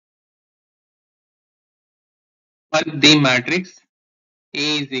But the matrix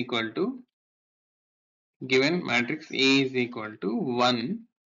A is equal to, given matrix A is equal to 1,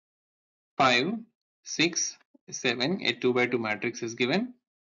 5, 6, 7, a 2 by 2 matrix is given.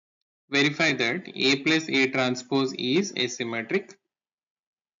 Verify that A plus A transpose is a symmetric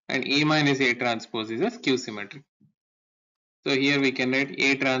and A minus A transpose is a skew symmetric. So here we can write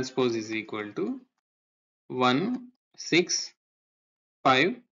A transpose is equal to 1, 6,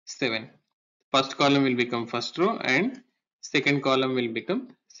 5, 7. First column will become first row and second column will become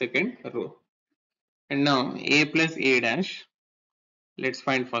second row. And now A plus A dash, let's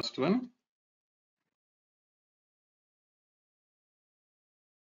find first one.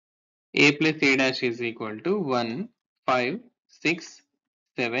 A plus A dash is equal to 1, 5, 6,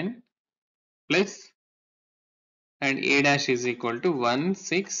 7 plus, and A dash is equal to 1,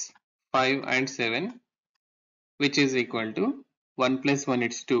 6, 5 and 7, which is equal to 1 plus 1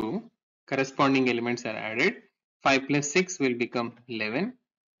 is 2. Corresponding elements are added. 5 plus 6 will become 11.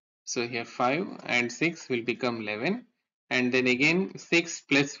 So here 5 and 6 will become 11. And then again 6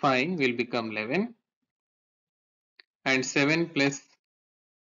 plus 5 will become 11. And 7 plus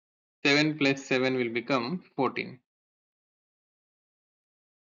 7 will become 14.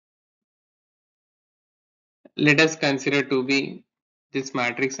 Let us consider to be this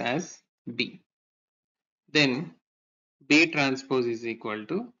matrix as B. Then B transpose is equal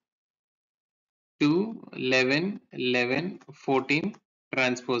to 2, 11, 11, 14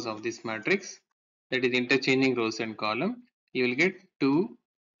 transpose of this matrix, that is interchanging rows and column. You will get 2,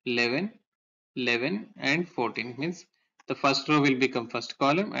 11, 11 and 14, means the first row will become first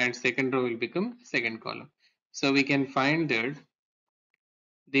column and second row will become second column. So we can find that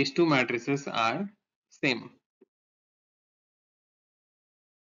these two matrices are same.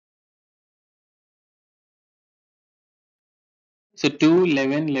 So 2,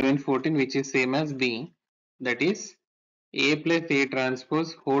 11, 11, 14, which is same as B, that is A plus A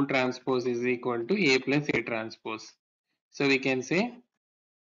transpose whole transpose is equal to A plus A transpose. So we can say,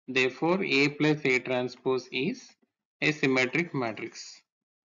 therefore A plus A transpose is a symmetric matrix.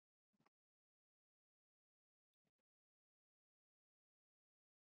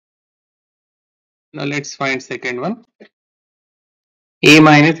 Now let's find second one, A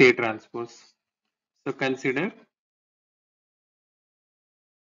minus A transpose. So consider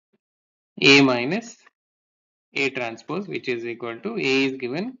A minus A transpose, which is equal to A is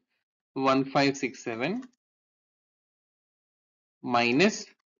given 1567 minus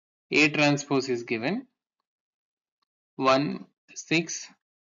A transpose is given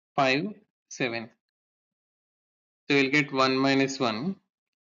 1657. So we'll get 1 minus 1.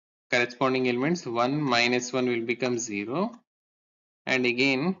 Corresponding elements 1 minus 1 will become 0. And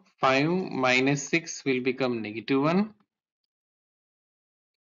again 5 minus 6 will become negative 1.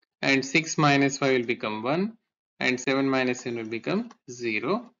 And 6 minus 5 will become 1. And 7 minus 1 will become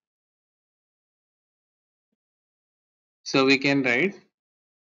 0. So we can write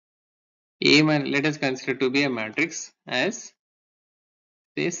A minus, let us consider to be a matrix as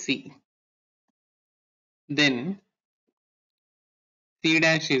say C. Then C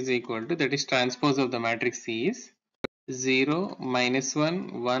dash is equal to, that is transpose of the matrix C is 0, minus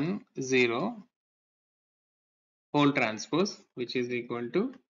 1, 1, 0 whole transpose, which is equal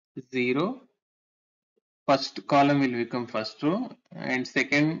to 0. First column will become first row and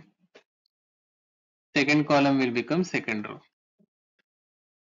second column will become second row.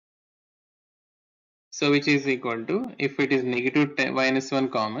 So which is equal to, if it is negative 10 minus 1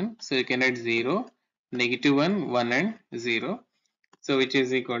 common, so you can add 0, negative 1, 1 and 0. So which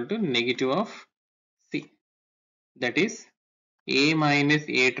is equal to negative of C. That is A minus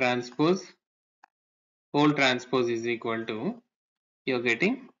A transpose whole transpose is equal to, you are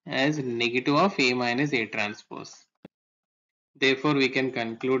getting as negative of A minus A transpose. Therefore we can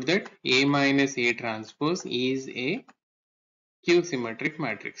conclude that A minus A transpose is a Q symmetric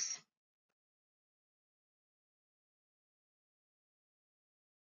matrix.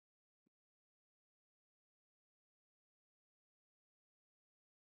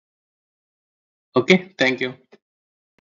 Okay, thank you.